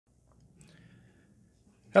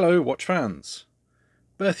Hello watch fans,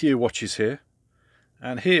 birth year watches here,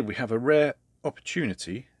 and here we have a rare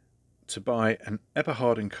opportunity to buy an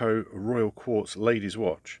Eberhard Co Royal Quartz ladies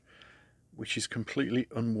watch which is completely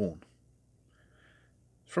unworn.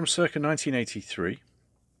 From circa 1983,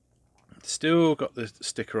 still got the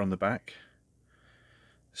sticker on the back,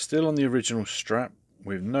 still on the original strap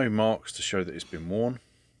with no marks to show that it's been worn,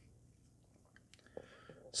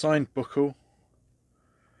 signed buckle,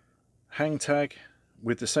 hang tag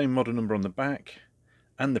with the same model number on the back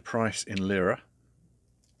and the price in lira.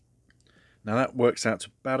 Now that works out to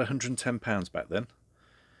about £110 back then,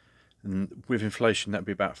 and with inflation that'd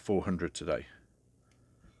be about 400 today.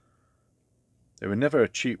 They were never a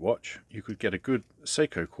cheap watch. You could get a good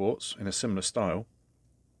Seiko quartz in a similar style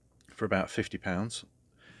for about £50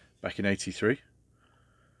 back in '83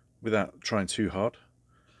 without trying too hard,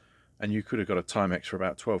 and you could have got a Timex for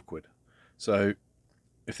about 12 quid. So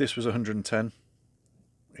if this was 110,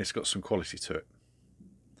 it's got some quality to it.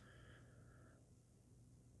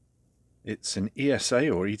 It's an ESA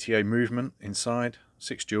or ETA movement inside,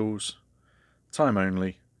 6 jewels, time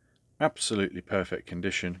only, absolutely perfect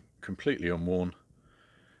condition, completely unworn.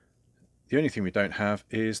 The only thing we don't have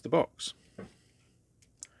is the box.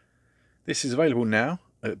 This is available now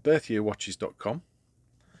at birthyearwatches.com,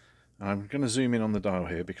 and I'm going to zoom in on the dial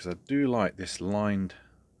here because I do like this lined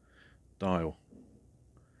dial.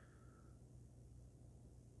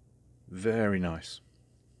 Very nice.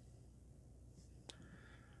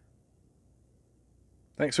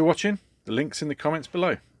 Thanks for watching. The link's in the comments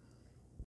below.